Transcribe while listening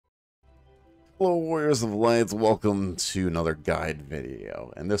Hello Warriors of Light, welcome to another guide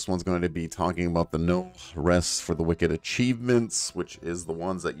video, and this one's going to be talking about the no rest for the wicked achievements, which is the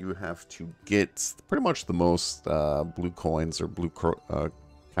ones that you have to get pretty much the most blue coins or blue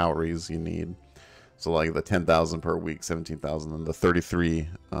calories you need. So like the 10,000 per week, 17,000, and the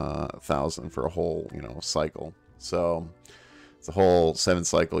 33,000 for a whole, cycle. So it's a whole 7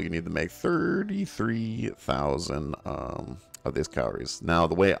 cycle. You need to make 33,000 of these calories. Now,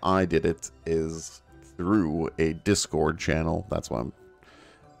 the way I did it is through a Discord channel. That's why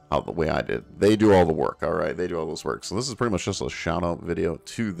the way I did it. They do all the work, all right? They do all this work. So this is pretty much just a shout-out video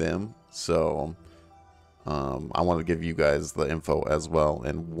to them. So I want to give you guys the info as well,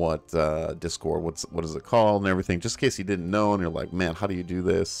 and what Discord, what is it called and everything, just in case you didn't know and you're like, man, how do you do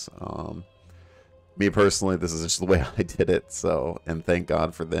this? Me personally, this is just the way I did it. So, and thank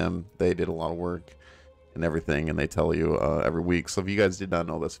God for them. They did a lot of work and everything, and they tell you every week. So if you guys did not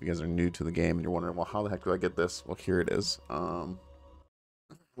know this, if you guys are new to the game and you're wondering, well, how the heck do I get this? Well, here it is.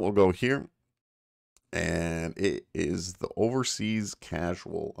 We'll go here, and it is the Overseas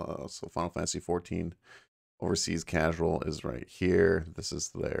Casual. So Final Fantasy 14 Overseas Casual is right here. This is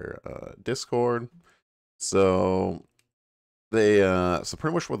their Discord. So they so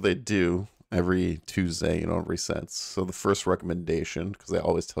pretty much what they do every Tuesday, it resets. So the first recommendation, because they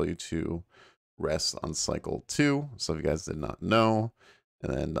always tell you to rest on cycle 2, so if you guys did not know,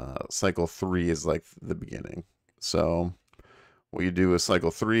 and then cycle 3 is like the beginning. So what you do with cycle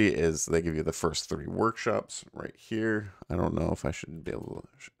 3 is they give you the first 3 workshops right here. I don't know if I should be able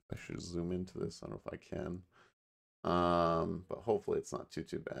to, I should zoom into this. I don't know if I can, but hopefully it's not too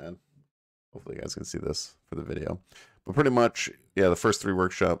bad. Hopefully you guys can see this for the video. But pretty much, yeah, the first 3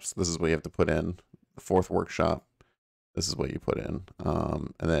 workshops, this is what you have to put in. The 4th workshop, this is what you put in,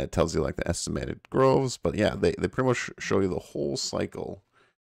 and then it tells you like the estimated groves. But yeah, they pretty much show you the whole cycle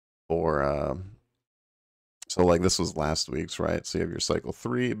for so like this was last week's, right? So you have your cycle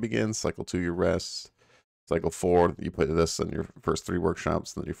 3, it begins, cycle 2 you rest, cycle 4 you put this in your first 3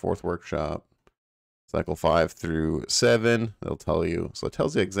 workshops, then your 4th workshop, cycle 5 through 7, they'll tell you. So it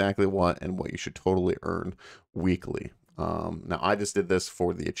tells you exactly what and what you should totally earn weekly. Now I just did this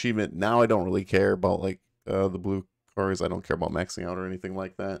for the achievement. Now I don't really care about like the blue cars. I don't care about maxing out or anything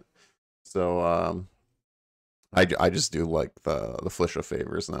like that. So I just do like the Flisha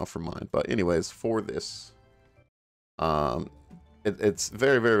favors now for mine. But anyways, for this, it's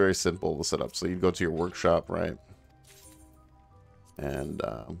very simple to set up. So you go to your workshop, right? And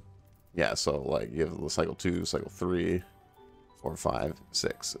yeah, so like you have the cycle 2, cycle 3, 4, 5,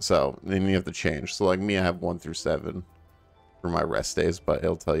 6. So then you have to change. So like me, I have 1 through 7 for my rest days, but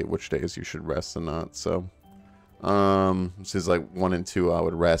it'll tell you which days you should rest and not. So this is like 1 and 2 I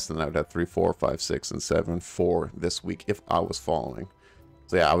would rest, and I would have 3, 4, 5, 6, and 7 for this week if I was following.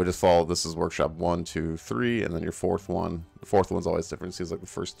 So yeah, I would just follow. This is workshop 1, 2, 3, and then your 4th one. The 4th one's always different. Seems like the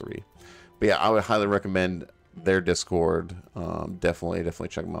first 3. But yeah, I would highly recommend their Discord. Definitely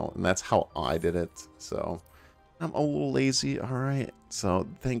check them out. And that's how I did it. So I'm a little lazy, all right. So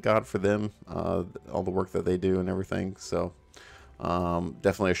thank God for them, all the work that they do and everything. So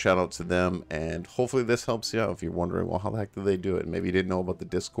definitely a shout out to them, and hopefully this helps you out if you're wondering, well, how the heck did they do it? And maybe you didn't know about the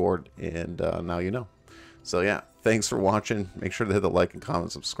Discord, and now you know. So yeah, thanks for watching. Make sure to hit the like and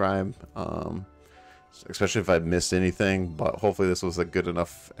comment, subscribe, especially if I missed anything. But hopefully this was a good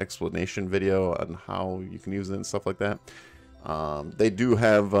enough explanation video on how you can use it and stuff like that. They do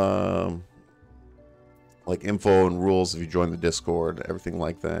have like info and rules if you join the Discord, everything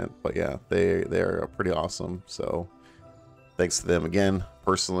like that. But yeah, they're pretty awesome. So thanks to them again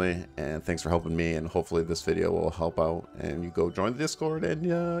personally, and thanks for helping me, and hopefully this video will help out and you go join the Discord, and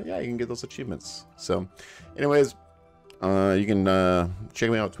yeah, you can get those achievements. So anyways, you can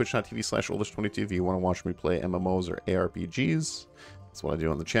check me out twitch.tv/oldish22 if you want to watch me play MMOs or ARPGs. That's what I do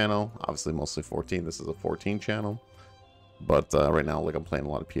on the channel. Obviously mostly 14. This is a 14 channel, but right now like I'm playing a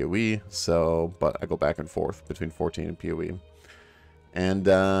lot of PoE. So but I go back and forth between 14 and PoE. And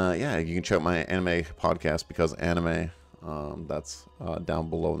yeah, you can check out my anime podcast, Because Anime. That's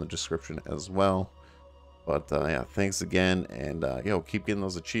down below in the description as well. But yeah, thanks again, and keep getting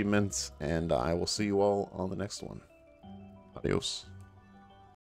those achievements, and I will see you all on the next one. Adios.